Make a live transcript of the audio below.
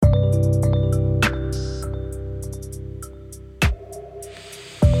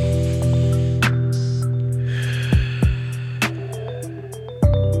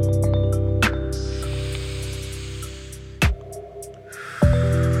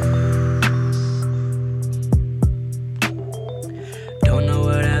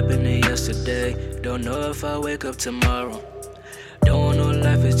Don't know if I wake up tomorrow. Don't know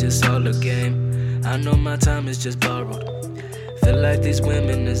life is just all a game. I know my time is just borrowed. Feel like these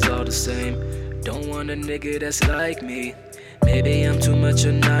women is all the same. Don't want a nigga that's like me. Maybe I'm too much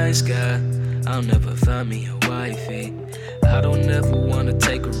a nice guy. I'll never find me a wifey. I don't ever wanna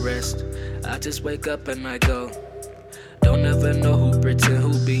take a rest. I just wake up and I go. Don't ever know who pretend,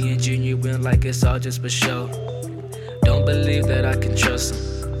 who being genuine like it's all just for show. Don't believe that I can trust them.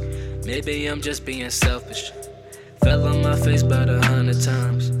 Maybe I'm just being selfish. Fell on my face about 100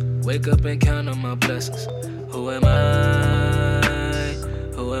 times. Wake up and count on my blessings. Who am I?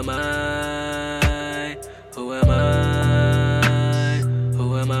 Who am I? Who am I?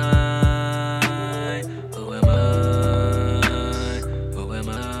 Who am I? Who am I? Who am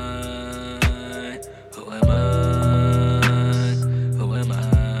I? Who am I? Who am I?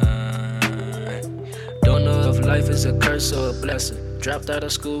 Don't know if life is a curse or a blessing. Dropped out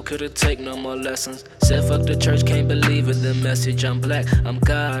of school, couldn't take no more lessons. Said fuck the church, can't believe it, the message. I'm black, I'm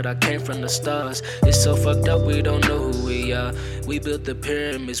God, I came from the stars. It's so fucked up, we don't know who we are. We built the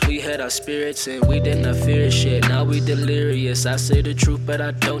pyramids, we had our spirits and we did not fear shit. Now we delirious, I say the truth but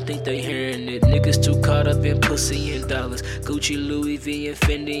I don't think they hearing it. Niggas too caught up in pussy and dollars. Gucci, Louis V and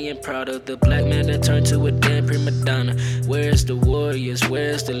Fendi and Prada. The black man that turned to a damn prima donna. Where's the warriors,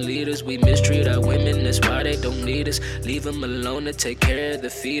 where's the leaders? We mistreat our women, that's why they don't need us. Leave them alone and take care of the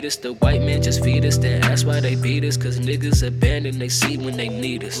fetus. The white man just feed us, then that's why they beat us. Cause niggas abandon they seat when they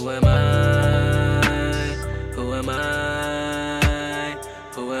need us. Who am I? Who am I?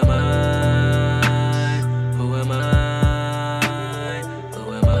 Who am I? Who am I?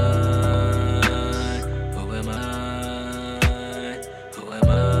 Who am I? Who am I? Who am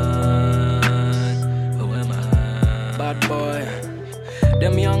I? Who am I? Bad boy.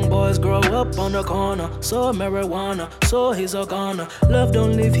 Them young boys grow up on the corner, so marijuana, so he's a goner. Love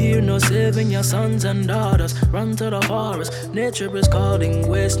don't live here, no saving your sons and daughters. Run to the forest, nature is calling,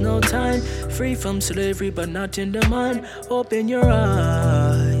 waste no time. Free from slavery, but not in the mind. Open your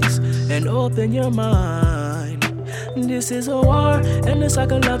eyes and open your mind. This is a war and it's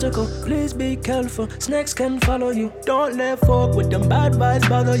psychological. Please be careful, snakes can follow you. Don't let folk with them bad vibes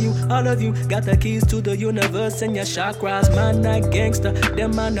bother you. All of you got the keys to the universe and your chakras. Man, not gangster,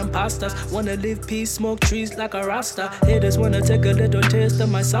 them man imposters. Wanna live peace, smoke trees like a rasta. Haters wanna take a little taste of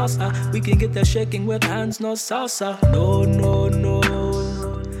my salsa. We can get the shaking with hands, no salsa. No, no, no.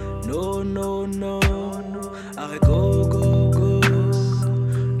 No, no, no. I go, go, go.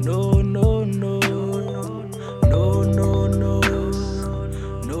 No, no, no. No, no, no,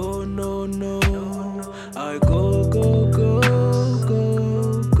 no, no, no. I go, go, go,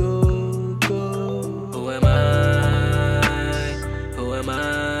 go, go, go. Who am I? Who am I?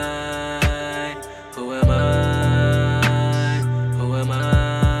 Who am I? Who am I?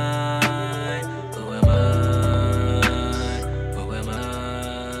 Who am I? Who am I?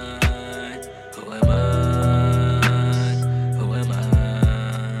 Who am I? Who am I?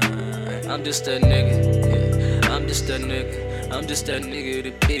 I'm just a nigga. I'm just that nigga, I'm just that nigga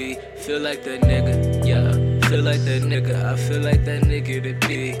to be. Feel like that nigga, yeah. Feel like that nigga, I feel like that nigga to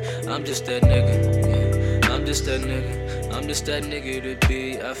be. I'm just that nigga, yeah. I'm just that nigga, I'm just that nigga to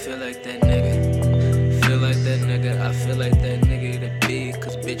be. I feel like that nigga, feel like that nigga, I feel like that nigga to be.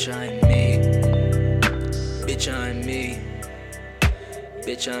 Cause bitch I ain't me, bitch I ain't me,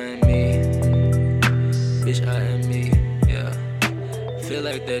 bitch I ain't me, bitch I ain't me, yeah. Feel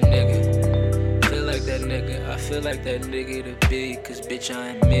like that nigga. Like that nigga, I feel like that nigga to be, cause bitch I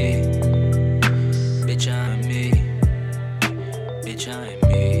ain't me.